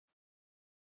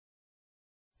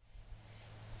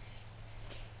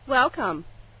Welcome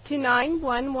to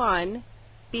 911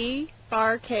 B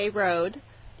Bar K Road,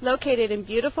 located in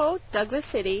beautiful Douglas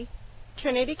City,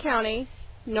 Trinity County,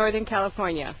 Northern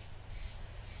California.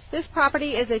 This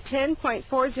property is a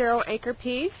 10.40 acre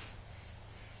piece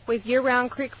with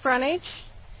year-round creek frontage,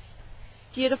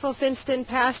 beautiful fenced-in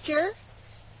pasture,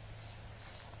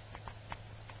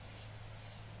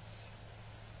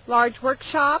 large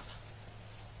workshop,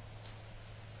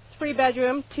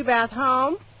 3-bedroom, 2-bath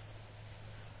home,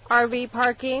 RV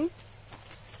parking.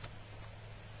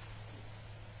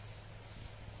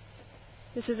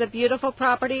 This is a beautiful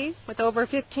property with over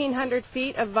 1,500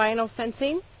 feet of vinyl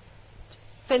fencing,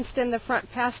 fenced in the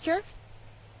front pasture.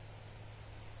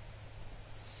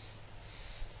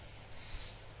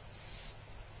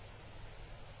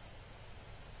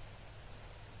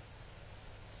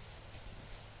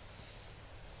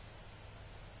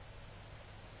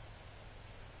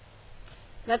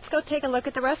 Let's go take a look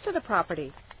at the rest of the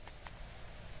property.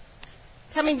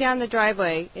 Coming down the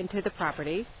driveway into the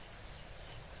property,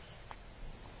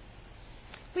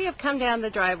 we have come down the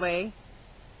driveway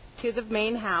to the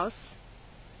main house.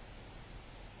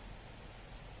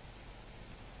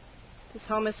 This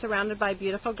home is surrounded by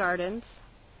beautiful gardens.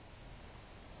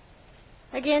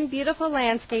 Again, beautiful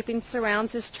landscaping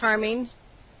surrounds this charming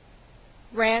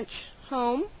ranch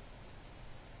home.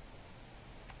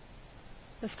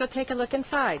 Let's go take a look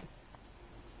inside.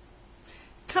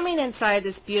 Coming inside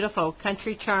this beautiful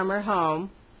country charmer home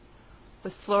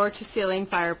with floor-to-ceiling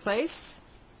fireplace,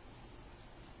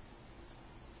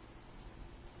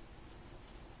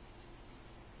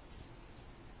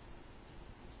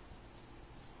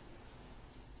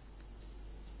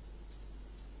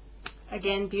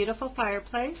 again, beautiful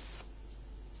fireplace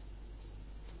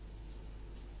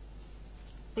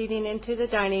leading into the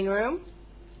dining room.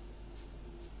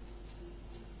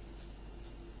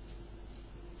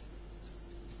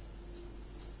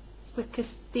 With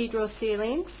cathedral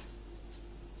ceilings.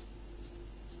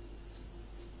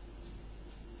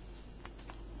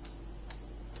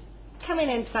 Coming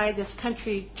inside this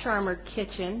country charmer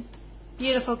kitchen,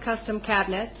 beautiful custom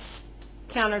cabinets,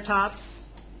 countertops,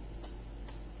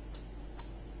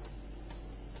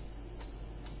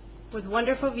 with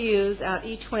wonderful views out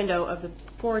each window of the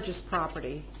gorgeous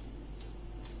property.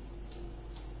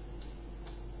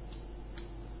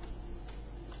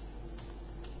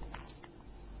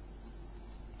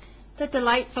 The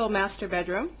delightful master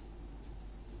bedroom,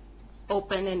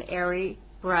 open and airy,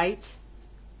 bright,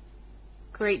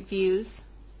 great views.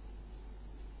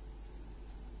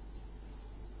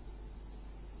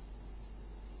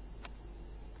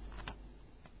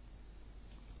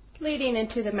 Leading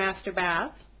into the master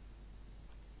bath,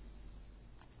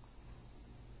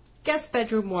 guest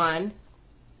bedroom 1,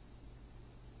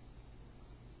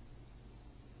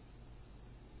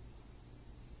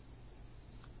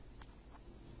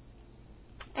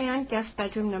 and guest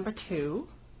bedroom number 2.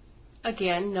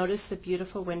 Again, notice the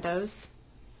beautiful windows.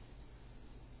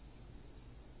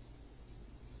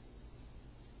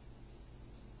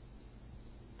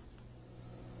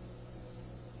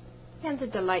 And the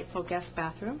delightful guest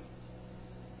bathroom.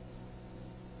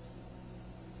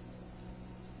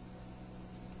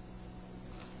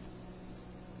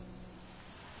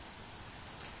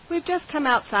 We've just come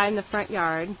outside in the front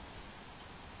yard.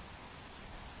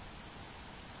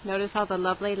 Notice all the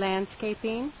lovely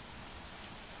landscaping,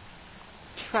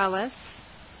 trellis,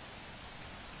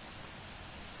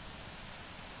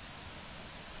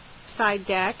 side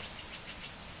deck.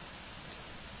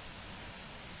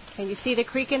 Can you see the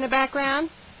creek in the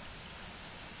background?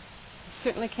 You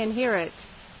certainly can hear it.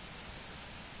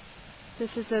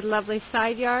 This is a lovely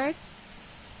side yard.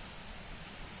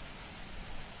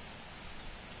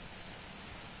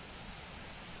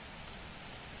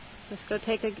 Let's go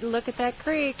take a look at that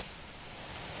creek.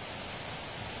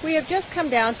 We have just come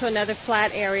down to another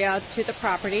flat area to the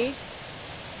property.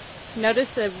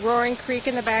 Notice the roaring creek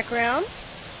in the background.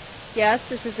 Yes,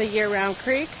 this is a year-round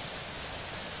creek.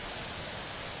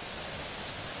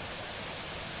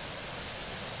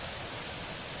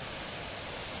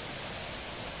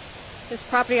 This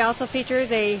property also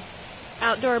features a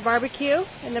outdoor barbecue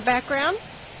in the background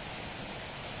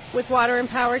with water and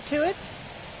power to it.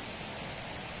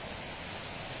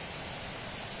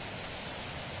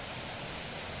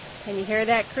 Can you hear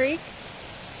that creek?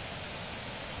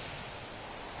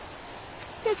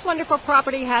 This wonderful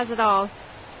property has it all.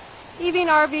 Even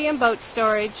RV and boat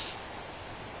storage.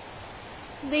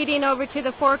 Leading over to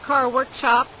the 4-car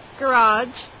workshop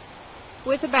garage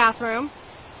with a bathroom.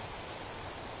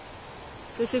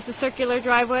 This is the circular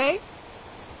driveway.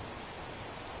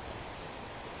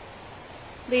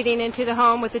 Leading into the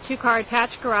home with the 2-car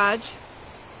attached garage.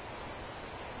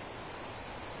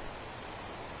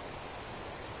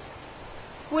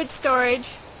 wood storage,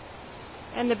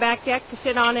 and the back deck to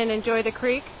sit on and enjoy the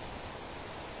creek,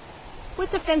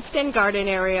 with the fenced-in garden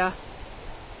area.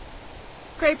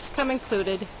 Grapes come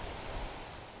included.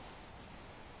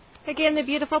 Again, the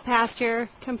beautiful pasture,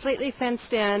 completely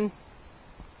fenced in.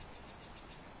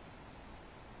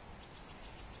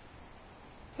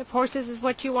 If horses is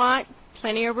what you want,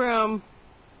 plenty of room.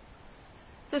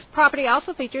 This property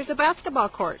also features a basketball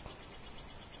court.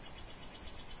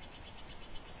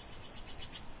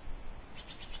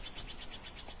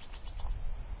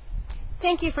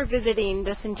 Thank you for visiting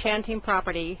this enchanting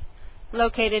property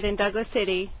located in Douglas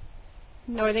City,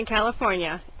 Northern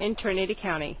California, in Trinity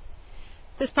County.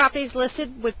 This property is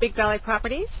listed with Big Valley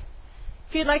Properties.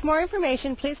 If you'd like more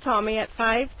information, please call me at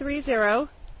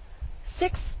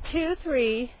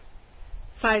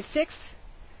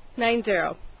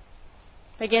 530-623-5690.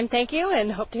 Again, thank you,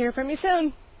 and hope to hear from you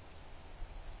soon.